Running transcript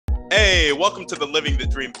Hey, welcome to the Living the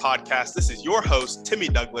Dream podcast. This is your host, Timmy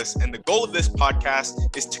Douglas, and the goal of this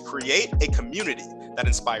podcast is to create a community that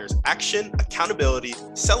inspires action, accountability,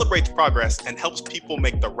 celebrates progress, and helps people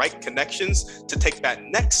make the right connections to take that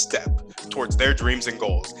next step towards their dreams and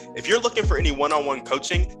goals. If you're looking for any one-on-one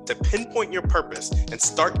coaching to pinpoint your purpose and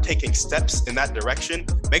start taking steps in that direction,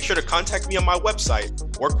 make sure to contact me on my website,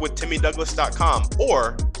 workwithtimmydouglas.com,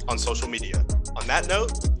 or on social media. On that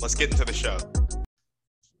note, let's get into the show.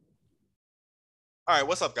 All right,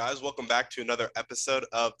 what's up, guys? Welcome back to another episode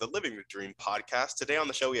of the Living the Dream podcast. Today on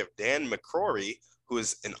the show, we have Dan McCrory, who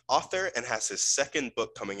is an author and has his second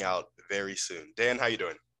book coming out very soon. Dan, how you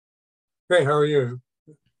doing? Great. How are you?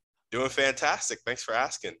 Doing fantastic. Thanks for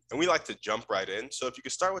asking. And we like to jump right in. So if you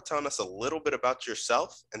could start with telling us a little bit about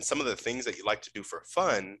yourself and some of the things that you like to do for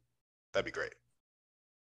fun, that'd be great.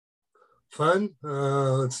 Fun?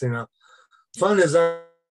 Let's see now. Fun is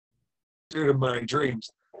due to my dreams.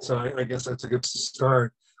 So I guess that's a good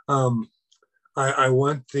start. I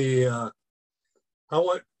want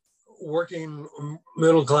working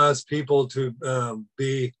middle class people to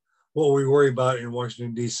be what we worry about in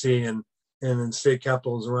Washington, D.C. and in state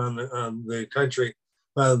capitals around the country,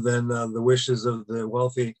 rather than the wishes of the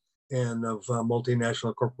wealthy and of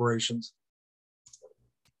multinational corporations.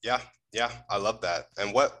 Yeah, I love that.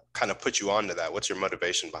 And what kind of put you on to that? What's your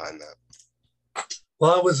motivation behind that?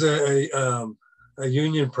 Well, I was a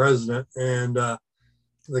union president, and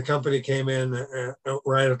the company came in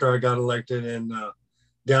right after I got elected and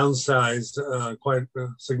downsized quite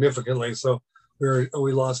significantly. So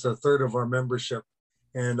we lost a third of our membership,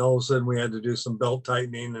 and all of a sudden we had to do some belt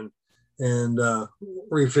tightening and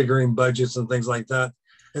refiguring budgets and things like that.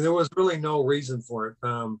 And there was really no reason for it.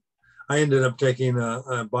 I ended up taking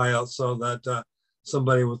a buyout so that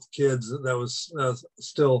somebody with kids that was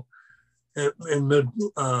still in mid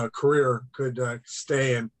career could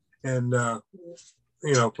stay and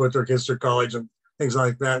put their kids through college and things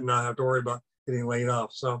like that, and not have to worry about getting laid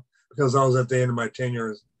off. So because I was at the end of my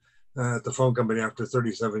tenure at the phone company after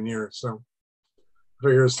 37 years, so I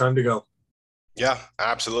figured it's time to go. Yeah,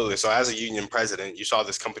 absolutely. So as a union president, you saw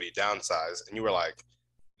this company downsize, and you were like,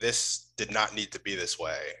 "This did not need to be this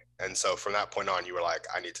way." And so from that point on, you were like,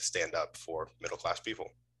 "I need to stand up for middle class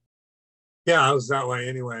people." Yeah, I was that way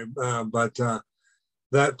anyway, but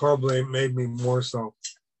that probably made me more so.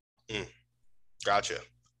 Gotcha.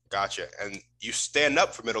 And you stand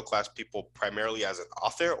up for middle class people primarily as an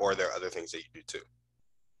author, or are there other things that you do too?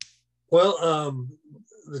 Well,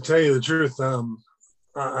 to tell you the truth,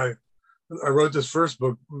 I wrote this first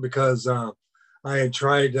book because I had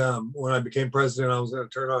tried, when I became president, I was going to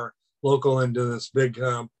turn our local into this big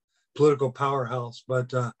political powerhouse,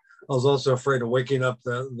 but I was also afraid of waking up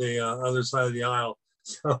the other side of the aisle.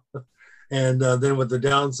 So, and then with the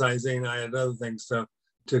downsizing, I had other things to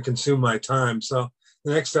consume my time. So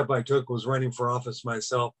the next step I took was running for office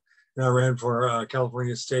myself. And I ran for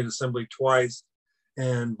California State Assembly twice.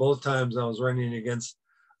 And both times I was running against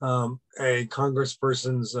a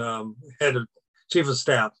congressperson's chief of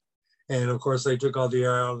staff. And of course, they took all the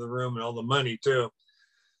air out of the room and all the money too.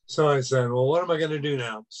 So I said, well, what am I going to do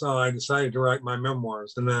now? So I decided to write my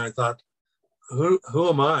memoirs. And then I thought, who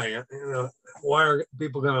am I? Why are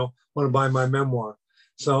people going to want to buy my memoir?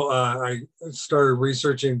 So I started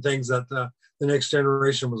researching things that the next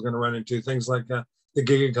generation was going to run into, things like the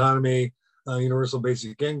gig economy, universal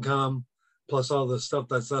basic income, plus all the stuff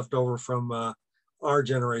that's left over from our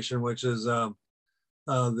generation, which is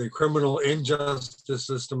the criminal injustice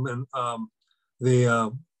system and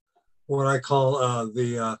the what I call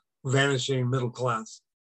the vanishing middle class.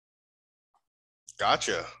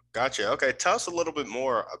 Gotcha. Okay, tell us a little bit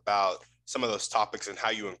more about some of those topics and how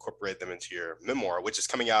you incorporate them into your memoir, which is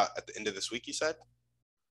coming out at the end of this week, you said?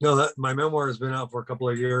 No, my memoir has been out for a couple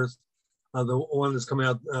of years. The one that's coming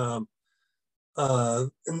out in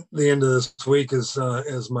the end of this week is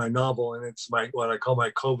my novel, and it's what I call my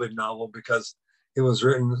COVID novel because it was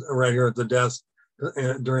written right here at the desk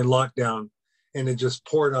during lockdown. And it just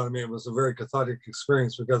poured out of me. It was a very cathartic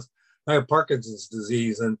experience because I have Parkinson's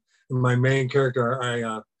disease, and my main character,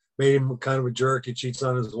 I made him kind of a jerk. He cheats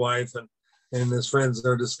on his wife, and his friends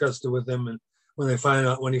are disgusted with him. And when he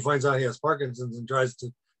finds out he has Parkinson's and tries to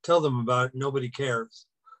tell them about it, nobody cares.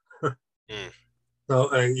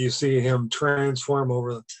 So you see him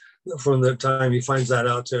transform from the time he finds that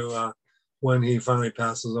out to when he finally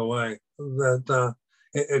passes away. That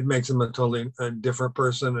it makes him a totally different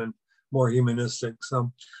person and more humanistic.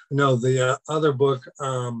 So, no, the other book,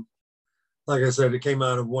 like I said, it came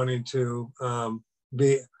out of wanting to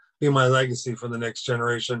be my legacy for the next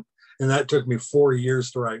generation, and that took me 4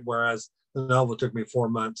 years to write, whereas the novel took me 4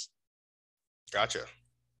 months. Gotcha.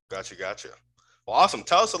 Gotcha. Well, awesome.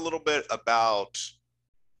 Tell us a little bit about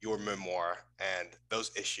your memoir and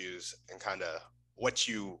those issues and kind of what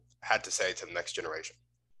you had to say to the next generation.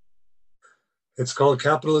 It's called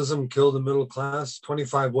Capitalism Killed the Middle Class,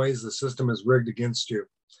 25 Ways the System is Rigged Against You.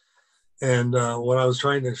 And what I was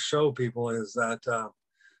trying to show people is that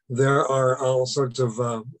there are all sorts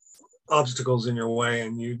of obstacles in your way,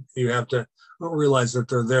 and you have to realize that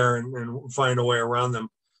they're there and find a way around them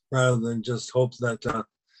rather than just hope that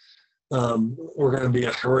we're going to be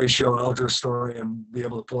a Horatio Alger story and be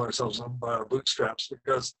able to pull ourselves up by our bootstraps,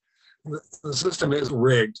 because the system is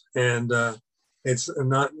rigged, and it's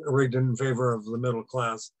not rigged in favor of the middle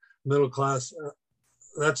class. Middle class,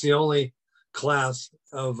 that's the only class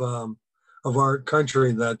of our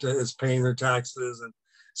country that is paying their taxes, and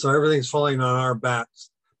so everything's falling on our backs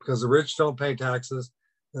because the rich don't pay taxes,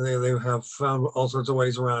 and they have found all sorts of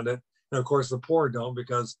ways around it. And of course, the poor don't,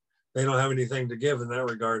 because they don't have anything to give in that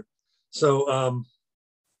regard. So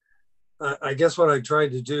I guess what I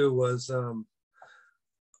tried to do was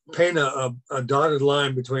paint a dotted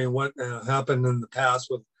line between what happened in the past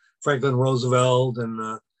with Franklin Roosevelt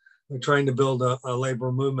and trying to build a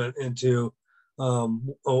labor movement into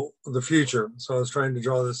the future. So I was trying to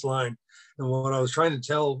draw this line. And what I was trying to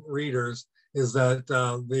tell readers is that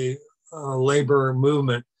the labor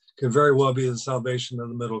movement could very well be the salvation of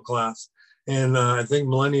the middle class. And I think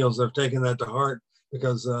millennials have taken that to heart,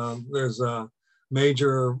 because there's a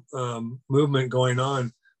major movement going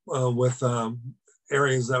on with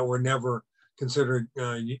areas that were never considered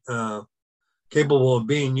capable of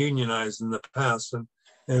being unionized in the past.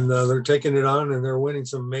 And they're taking it on, and they're winning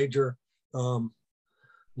some major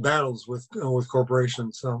battles with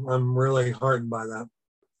corporations. So I'm really heartened by that.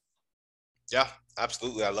 Yeah,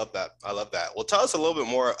 absolutely. I love that. Well, tell us a little bit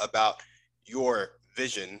more about your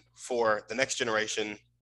vision for the next generation,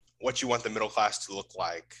 what you want the middle class to look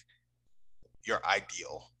like, your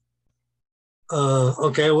ideal.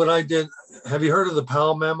 Okay, what I did, have you heard of the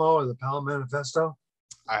Powell Memo or the Powell Manifesto?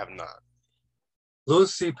 I have not.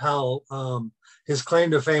 Louis C. Powell, his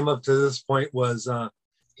claim to fame up to this point was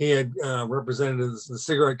he had represented the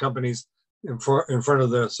cigarette companies in front of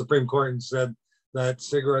the Supreme Court and said that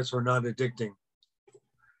cigarettes were not addicting.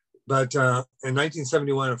 But in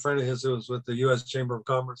 1971, a friend of his who was with the U.S. Chamber of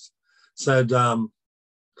Commerce said,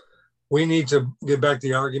 we need to get back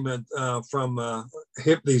the argument from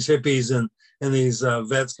these hippies and these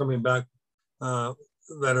vets coming back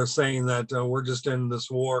that are saying that we're just in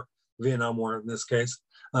this war, Vietnam War in this case,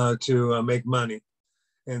 to make money.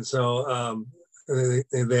 And so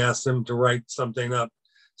they asked him to write something up.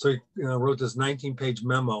 So he wrote this 19-page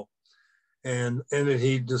memo. And in it,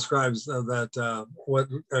 he describes that what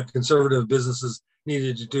conservative businesses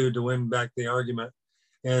needed to do to win back the argument.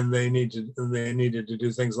 And they needed to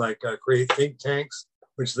do things like create think tanks,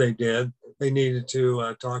 which they did. They needed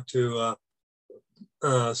to talk to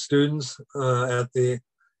students in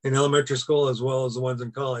elementary school as well as the ones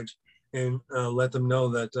in college, and let them know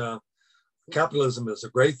that capitalism is a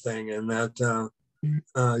great thing, and that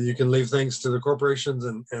you can leave things to the corporations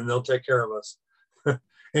and they'll take care of us.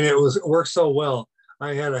 And it worked so well.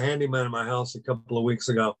 I had a handyman in my house a couple of weeks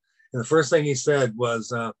ago, and the first thing he said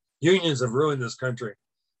was, unions have ruined this country.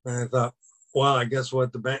 And I thought, wow, I guess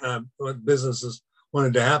what what businesses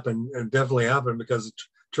wanted to happen, it definitely happened, because it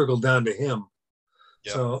trickled down to him.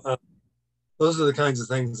 Yep. So those are the kinds of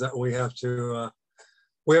things that we have to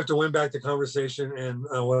win back the conversation. And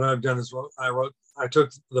what I've done is I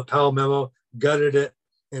took the Powell memo, gutted it,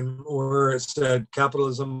 and where it said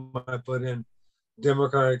capitalism, I put in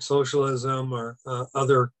democratic socialism or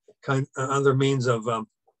other means of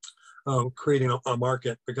creating a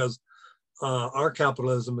market, because our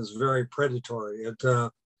capitalism is very predatory.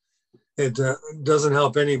 It doesn't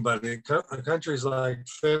help anybody. Countries like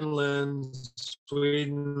Finland,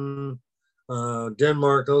 Sweden,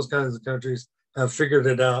 Denmark, those kinds of countries have figured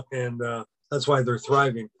it out, and that's why they're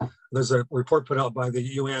thriving. There's a report put out by the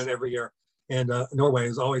UN every year, and Norway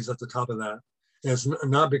is always at the top of that. And it's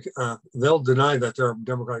not they'll deny that they're a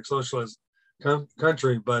democratic socialist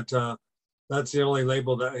country, but that's the only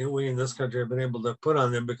label that we in this country have been able to put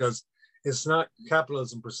on them, because it's not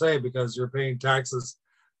capitalism per se, because you're paying taxes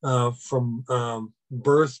from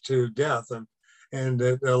birth to death, and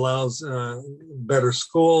it allows better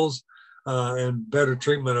schools and better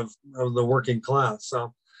treatment of the working class.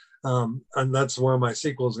 So, and that's where my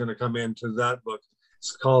sequel is going to come into that book.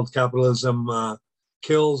 It's called Capitalism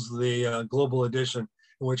Kills the Global Edition,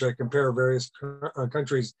 in which I compare various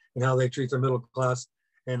countries and how they treat their middle class,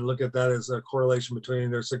 and look at that as a correlation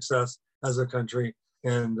between their success as a country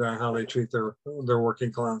and how they treat their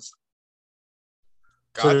working class.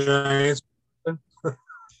 Gotcha. So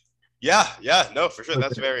Yeah, no, for sure.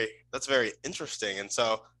 Okay. That's very interesting. And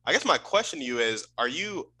so I guess my question to you is, are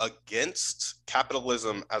you against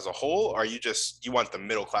capitalism as a whole, or are you just you want the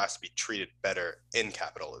middle class to be treated better in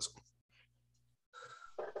capitalism?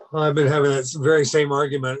 I've been having that very same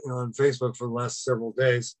argument on Facebook for the last several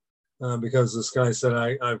days because this guy said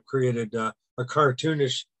I've created a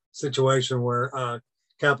cartoonish situation where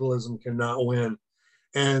capitalism cannot win,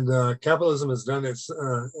 and capitalism has done its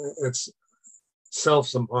self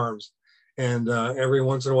some harms. And every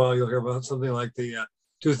once in a while, you'll hear about something like the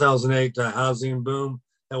 2008 housing boom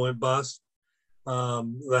that went bust.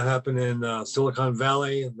 That happened in Silicon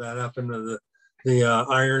Valley. That happened to the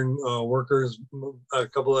iron workers a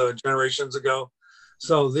couple of generations ago.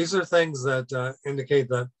 So these are things that indicate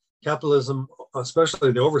that capitalism,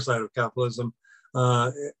 especially the oversight of capitalism,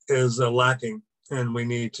 is lacking. And we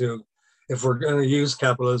need to, if we're going to use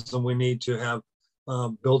capitalism, we need to have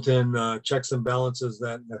built-in checks and balances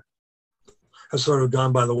that have sort of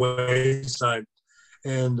gone by the wayside.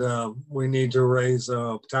 And we need to raise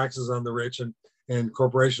taxes on the rich and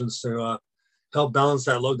corporations to help balance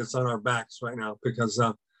that load that's on our backs right now, because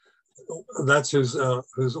that's who's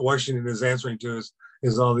Washington is answering to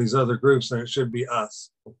is all these other groups, and it should be us.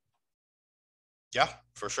 Yeah,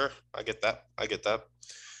 for sure. I get that. I get that.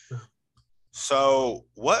 So,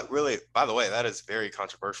 what really? By the way, that is very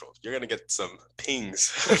controversial. You're gonna get some pings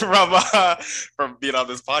from being on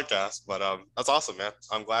this podcast, but that's awesome, man.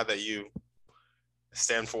 I'm glad that you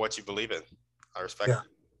stand for what you believe in. I respect Yeah, it.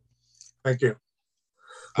 thank you.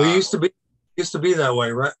 We used to be that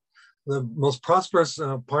way, right? The most prosperous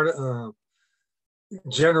part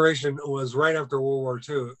generation was right after World War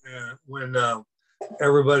II, when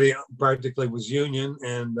everybody practically was union,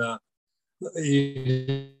 and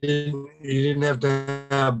you didn't have to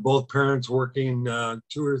have both parents working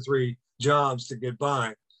 2 or 3 jobs to get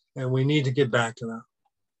by, and we need to get back to that.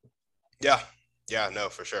 Yeah, no,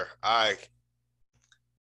 for sure.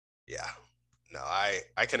 Yeah, no, I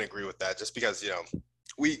can agree with that. Just because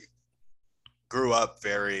we grew up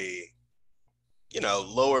very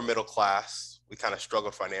lower middle class. We kind of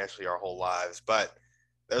struggled financially our whole lives, but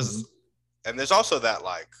there's Mhm. and there's also that,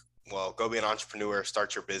 like, well, go be an entrepreneur,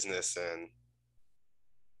 start your business, and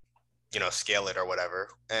scale it or whatever.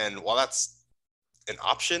 And while that's an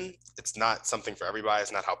option, it's not something for everybody.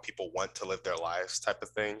 It's not how people want to live their lives, type of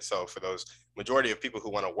thing. So for those majority of people who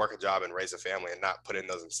want to work a job and raise a family and not put in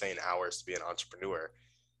those insane hours to be an entrepreneur,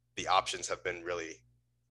 the options have been really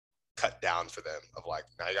cut down for them, of like,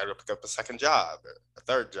 now you got to pick up a second job or a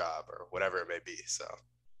third job or whatever it may be. So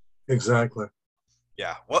Exactly.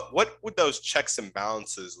 yeah, what would those checks and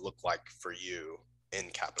balances look like for you in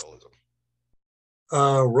capitalism?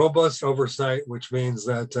 Robust oversight, which means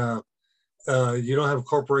that you don't have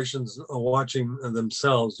corporations watching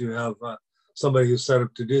themselves. You have somebody who's set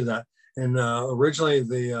up to do that. And originally,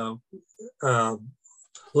 the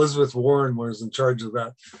Elizabeth Warren was in charge of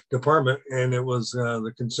that department, and it was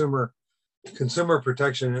the consumer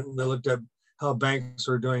protection. And they looked at how banks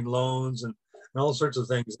were doing loans and all sorts of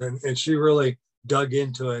things, and she really dug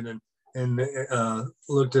into it and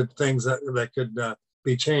looked at things that could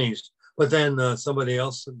be changed. But then somebody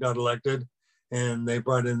else got elected, and they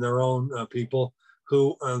brought in their own people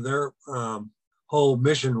who their whole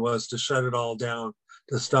mission was to shut it all down,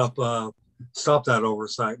 to stop that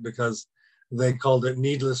oversight, because they called it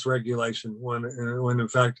needless regulation, when in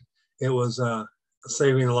fact it was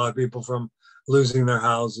saving a lot of people from losing their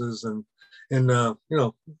houses and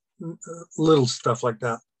little stuff like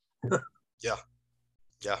that. Yeah,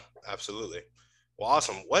 yeah, absolutely. Well,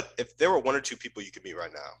 awesome. What if there were one or two people you could meet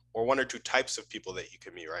right now, or one or two types of people that you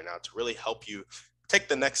could meet right now to really help you take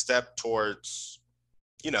the next step towards,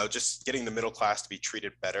 just getting the middle class to be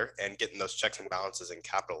treated better and getting those checks and balances in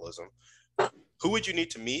capitalism? Who would you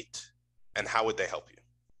need to meet, and how would they help you?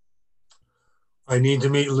 I need to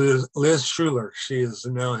meet Liz Schuler. She is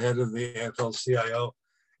now head of the AFL-CIO,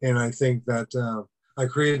 and I think that I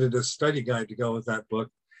created a study guide to go with that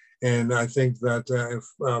book. And I think that if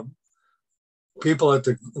people at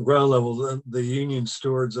the ground level, the union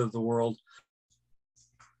stewards of the world,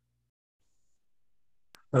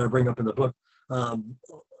 that I bring up in the book,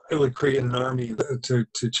 it would create an army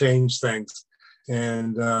to change things.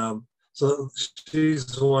 And so she's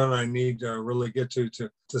the one I need to really get to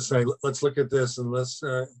say, let's look at this and let's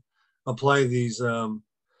apply these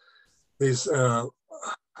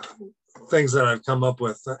things that I've come up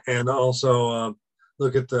with, and also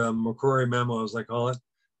look at the McCrory memo, as I call it,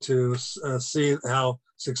 to see how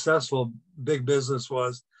successful big business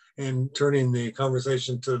was in turning the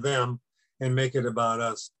conversation to them and make it about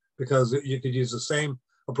us, because you could use the same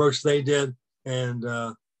approach they did, and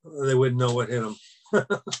they wouldn't know what hit them.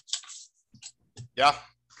 Yeah,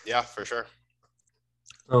 yeah, for sure.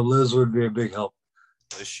 So Liz would be a big help.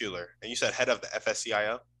 Liz Schuler. And you said head of the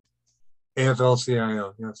FSCIO?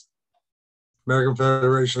 AFL-CIO, yes. American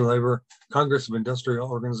Federation of Labor, Congress of Industrial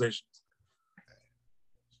Organizations.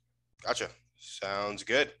 Gotcha. Sounds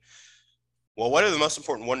good. Well, what are the most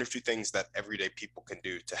important 1 or 2 things that everyday people can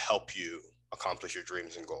do to help you accomplish your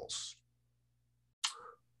dreams and goals?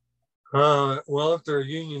 Well, if they're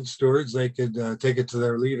union stewards, they could take it to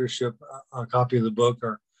their leadership, a copy of the book,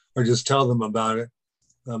 or just tell them about it,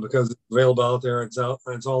 because it's available out there. It's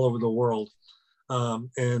all over the world.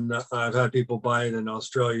 And I've had people buy it in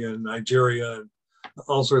Australia and Nigeria and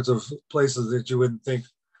all sorts of places that you wouldn't think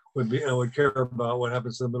would care about what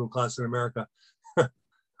happens to the middle class in America.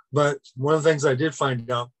 But one of the things I did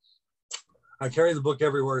find out, I carry the book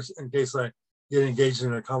everywhere in case I get engaged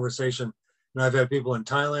in a conversation. And I've had people in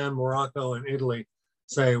Thailand, Morocco, and Italy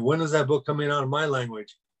say, when is that book coming out in my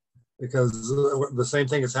language? Because the same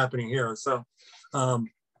thing is happening here. So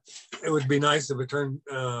it would be nice if it turned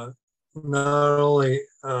not only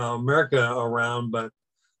America around, but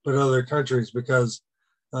other countries, because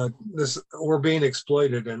we're being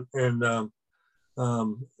exploited, and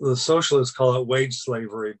the socialists call it wage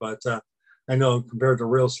slavery, but I know compared to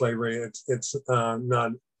real slavery, it's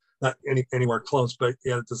not anywhere close. But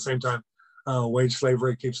yet at the same time, wage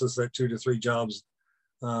slavery keeps us at 2 to 3 jobs,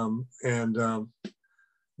 and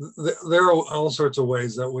there are all sorts of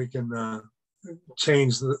ways that we can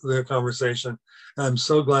change the conversation. I'm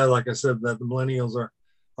so glad, like I said, that the millennials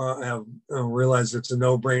have realized it's a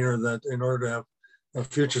no-brainer that in order to have a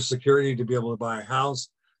future security, to be able to buy a house,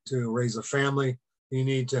 to raise a family, you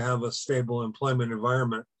need to have a stable employment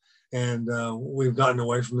environment. And we've gotten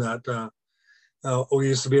away from that. We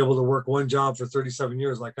used to be able to work one job for 37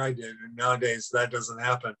 years like I did, and nowadays that doesn't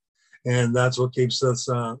happen. And that's what keeps us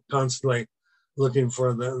constantly looking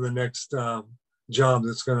for the next job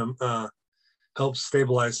that's going to help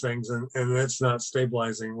stabilize things, and it's not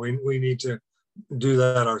stabilizing. We need to do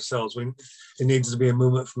that ourselves. It needs to be a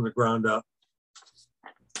movement from the ground up.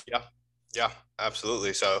 Yeah,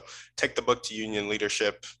 absolutely. So take the book to union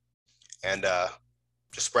leadership and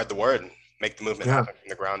just spread the word and make the movement happen from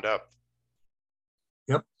the ground up.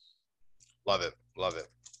 Yep. Love it.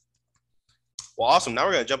 Well, awesome. Now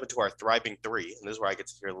we're going to jump into our Thriving 3, and this is where I get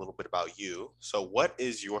to hear a little bit about you. So what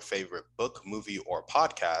is your favorite book, movie, or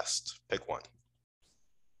podcast? Pick one.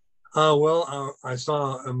 Well, I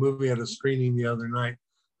saw a movie at a screening the other night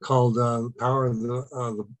called Power of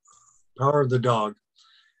the Dog,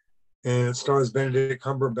 and it stars Benedict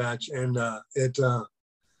Cumberbatch, and the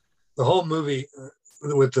whole movie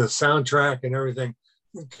with the soundtrack and everything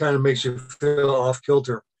kind of makes you feel off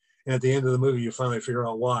kilter. And at the end of the movie, you finally figure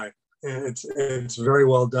out why. And it's very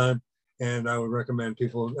well done, and I would recommend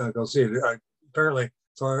people go see it. Apparently,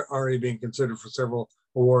 it's already being considered for several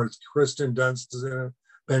awards. Kristen Dunst is in it,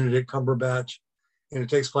 Benedict Cumberbatch, and it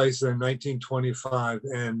takes place in 1925,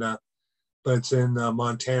 and but it's in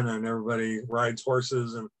Montana, and everybody rides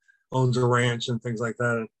horses and owns a ranch and things like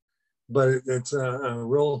that. But it's a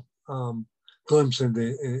real glimpse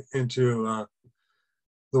into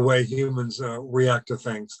the way humans react to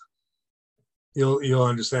things. You'll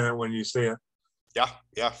understand it when you see it.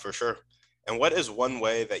 Yeah, for sure. And what is one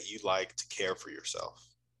way that you like to care for yourself?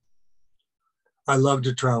 I love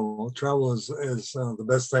to travel. Travel is the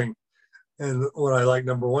best thing. And what I like,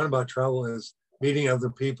 number one, about travel is meeting other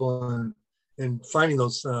people and finding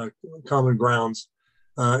those common grounds.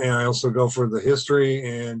 And I also go for the history,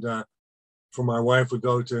 and for my wife, we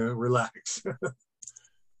go to relax.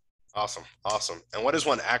 Awesome. And what is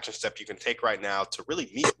one action step you can take right now to really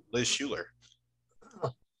meet Liz Schuler?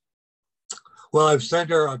 Well, I've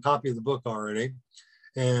sent her a copy of the book already,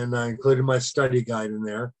 and I included my study guide in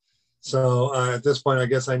there. So at this point, I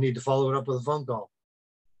guess I need to follow it up with a phone call.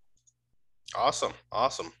 Awesome.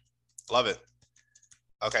 Love it.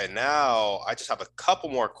 Okay, now I just have a couple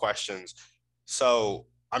more questions. So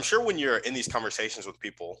I'm sure when you're in these conversations with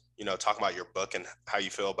people, talking about your book and how you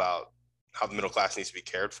feel about how the middle class needs to be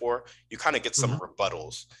cared for, you kind of get some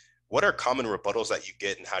rebuttals. What are common rebuttals that you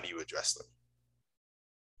get, and how do you address them?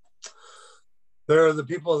 There are the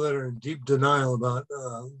people that are in deep denial about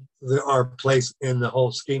our place in the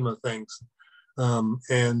whole scheme of things. And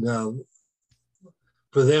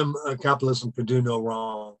for them, capitalism could do no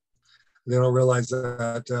wrong. They don't realize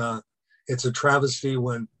that it's a travesty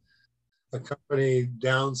when a company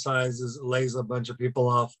downsizes, lays a bunch of people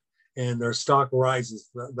off, and their stock rises.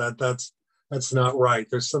 That's not right.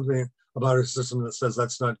 There's something about our system that says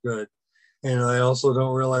that's not good. And I also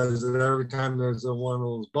don't realize that every time there's one of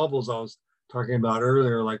those bubbles I was talking about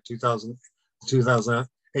earlier, like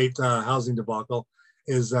 2008 housing debacle,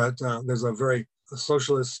 is that there's a very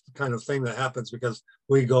socialist kind of thing that happens because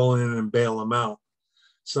we go in and bail them out.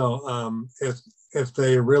 So if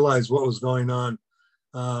they realize what was going on,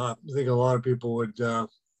 I think a lot of people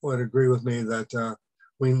would agree with me that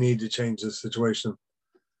we need to change this situation.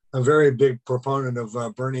 I'm a very big proponent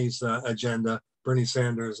of Bernie's agenda, Bernie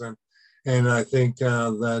Sanders, and I think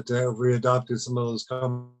that if we adopted some of those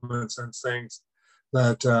common sense things,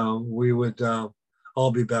 that we would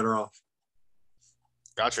all be better off.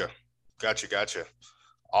 Gotcha.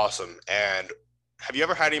 Awesome. And have you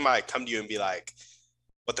ever had anybody come to you and be like,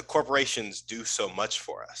 but the corporations do so much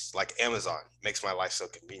for us? Like Amazon makes my life so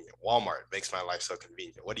convenient. Walmart makes my life so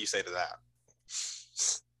convenient. What do you say to that?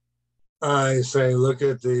 I say, look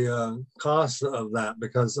at the cost of that,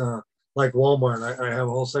 because like Walmart, I have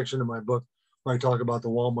a whole section in my book where I talk about the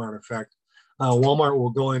Walmart effect. Walmart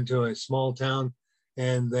will go into a small town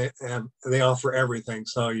and they offer everything.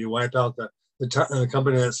 So you wipe out the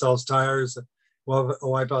company that sells tires,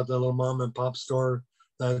 wipe out the little mom and pop store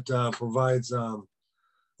that provides,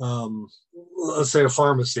 let's say, a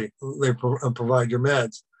pharmacy. They provide your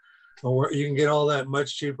meds. You can get all that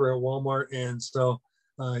much cheaper at Walmart. And so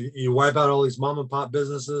you wipe out all these mom and pop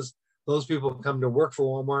businesses. Those people come to work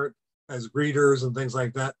for Walmart as greeters and things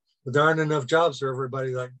like that. But there aren't enough jobs for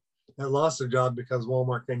everybody that lost their job because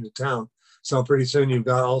Walmart came to town. So pretty soon you've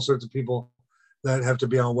got all sorts of people that have to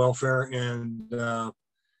be on welfare, and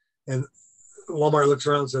Walmart looks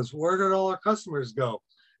around and says, where did all our customers go?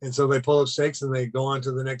 And so they pull up stakes and they go on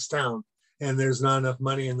to the next town. And there's not enough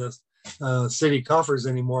money in the city coffers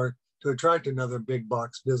anymore to attract another big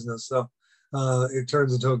box business. So it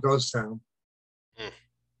turns into a ghost town.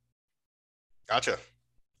 Gotcha.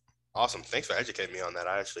 Awesome. Thanks for educating me on that.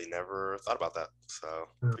 I actually never thought about that. So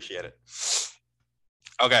appreciate it.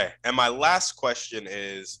 Okay. And my last question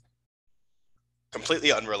is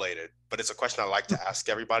completely unrelated, but it's a question I like to ask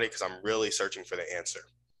everybody because I'm really searching for the answer.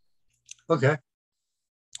 Okay.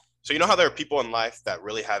 So you know how there are people in life that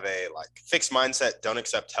really have a fixed mindset, don't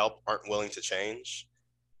accept help, aren't willing to change,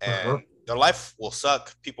 and their life will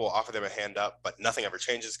suck. People will offer them a hand up, but nothing ever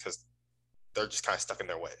changes because they're just kind of stuck in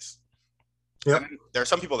their ways. Yep. And there are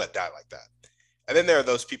some people that die like that. And then there are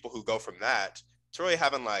those people who go from that to really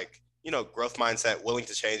having growth mindset, willing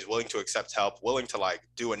to change, willing to accept help, willing to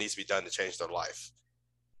do what needs to be done to change their life.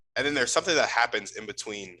 And then there's something that happens in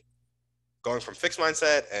between going from fixed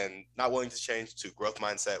mindset and not willing to change to growth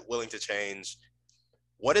mindset, willing to change.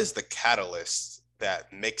 What is the catalyst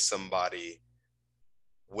that makes somebody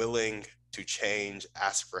willing to change,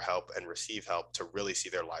 ask for help, and receive help to really see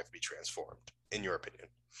their life be transformed, in your opinion?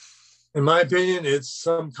 In my opinion, it's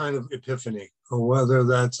some kind of epiphany, or whether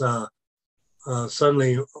that's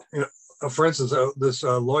suddenly, for instance, this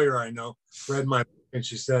lawyer I know read my book and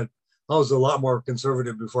she said, I was a lot more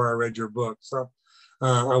conservative before I read your book. So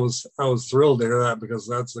I was thrilled to hear that, because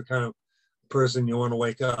that's the kind of person you want to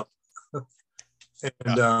wake up.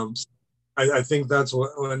 And I think that's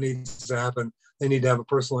what needs to happen. They need to have a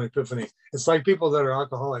personal epiphany. It's like people that are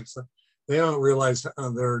alcoholics. They don't realize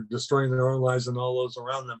they're destroying their own lives and all those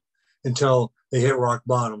around them until they hit rock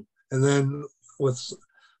bottom. And then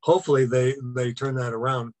hopefully they turn that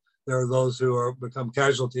around. There are those who become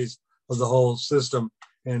casualties of the whole system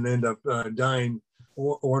and end up dying,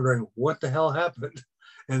 wondering what the hell happened.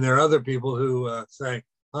 And there are other people who say,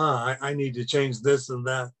 I need to change this and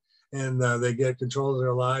that. And they get control of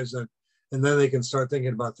their lives, and then they can start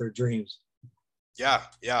thinking about their dreams. Yeah,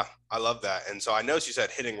 I love that. And so I noticed you said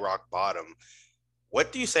hitting rock bottom.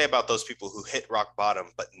 What do you say about those people who hit rock bottom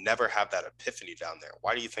but never have that epiphany down there?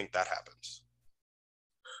 Why do you think that happens?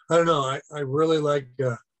 I don't know. I really like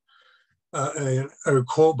a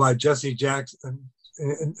quote by Jesse Jackson,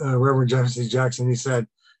 Reverend Jesse Jackson. He said,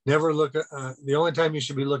 never look at, the only time you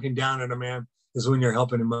should be looking down at a man is when you're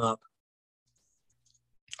helping him up.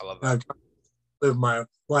 I love that. I live my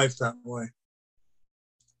life that way.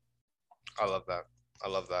 I love that.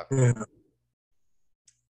 Yeah.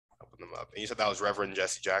 Helping them up. And you said that was Reverend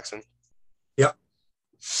Jesse Jackson? Yep.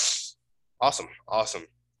 Awesome.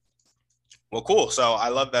 Well, cool. So I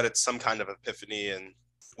love that it's some kind of epiphany. And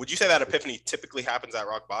would you say that epiphany typically happens at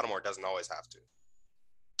rock bottom, or it doesn't always have to?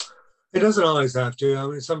 It doesn't always have to. I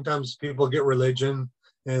mean, sometimes people get religion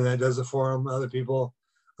and that does it for them. Other people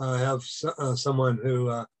have someone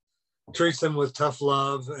who treats them with tough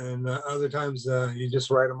love, and other times you just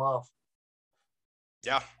write them off.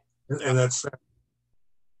 Yeah. And that's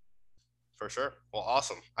for sure. Well,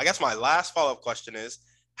 awesome. I guess my last follow-up question is,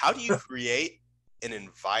 how do you create an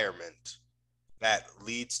environment that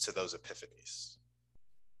leads to those epiphanies?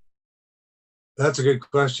 That's a good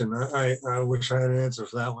question. I wish I had an answer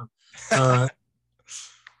for that one.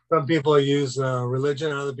 Some people use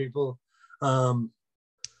religion, other people I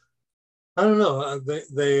don't know.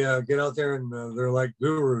 They get out there and they're like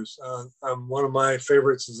gurus. One of my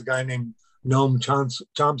favorites is a guy named Noam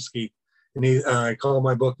Chomsky, and I call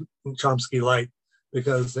my book Chomsky Light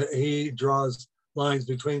because he draws lines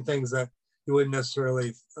between things that you wouldn't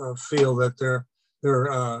necessarily feel that they're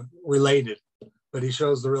related, but he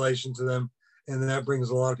shows the relation to them, and that brings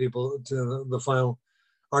a lot of people to the final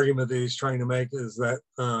argument that he's trying to make is that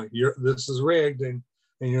this is rigged, and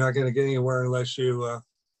you're not going to get anywhere unless you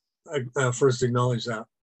first acknowledge that.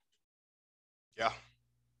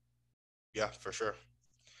 Yeah, for sure.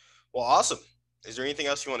 Well, awesome. Is there anything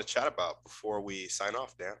else you want to chat about before we sign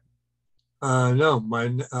off, Dan? No,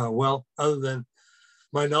 other than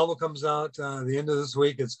my novel comes out the end of this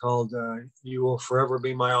week. It's called You Will Forever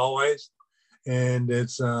Be My Always, and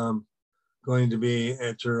it's going to be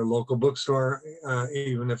at your local bookstore,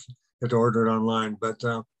 even if you have to order it online. But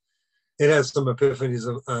it has some epiphanies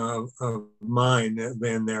of mine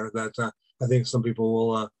in there that I think some people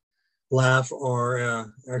will laugh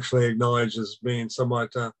or actually acknowledge as being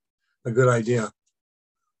somewhat a good idea.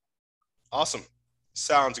 Awesome.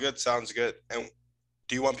 Sounds good. And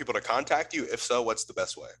do you want people to contact you? If so, what's the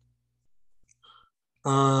best way?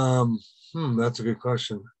 That's a good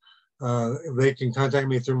question. They can contact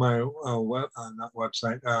me through my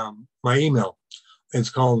my email. It's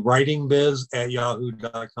called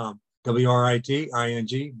writingbiz@yahoo.com.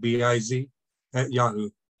 WRITINGBIZ @Yahoo.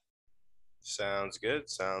 Sounds good.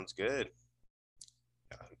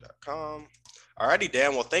 Yahoo.com. Alrighty,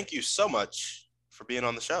 Dan. Well, thank you so much for being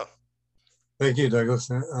on the show. Thank you, Douglas.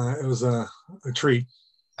 It was a treat.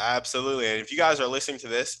 Absolutely. And if you guys are listening to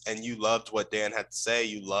this and you loved what Dan had to say,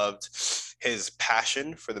 you loved his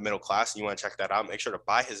passion for the middle class, and you want to check that out, make sure to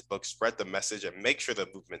buy his book, spread the message, and make sure the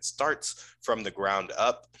movement starts from the ground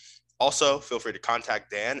up. Also, feel free to contact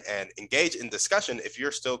Dan and engage in discussion if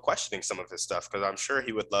you're still questioning some of his stuff, because I'm sure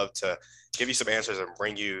he would love to give you some answers and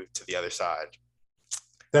bring you to the other side.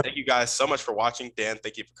 Yep. Thank you guys so much for watching. Dan,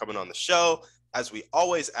 thank you for coming on the show. As we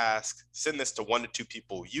always ask, send this to 1 to 2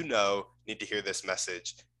 people you know need to hear this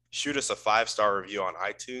message. Shoot us a 5-star review on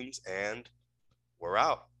iTunes, and we're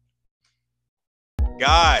out.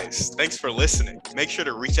 Guys, thanks for listening. Make sure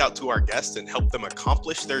to reach out to our guests and help them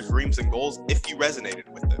accomplish their dreams and goals if you resonated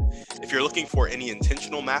with them. If you're looking for any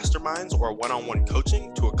intentional masterminds or one-on-one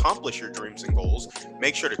coaching to accomplish your dreams and goals,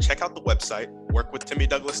 make sure to check out the website,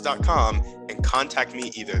 workwithtimmydouglas.com, and contact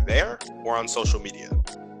me either there or on social media.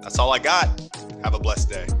 That's all I got. Have a blessed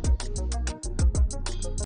day.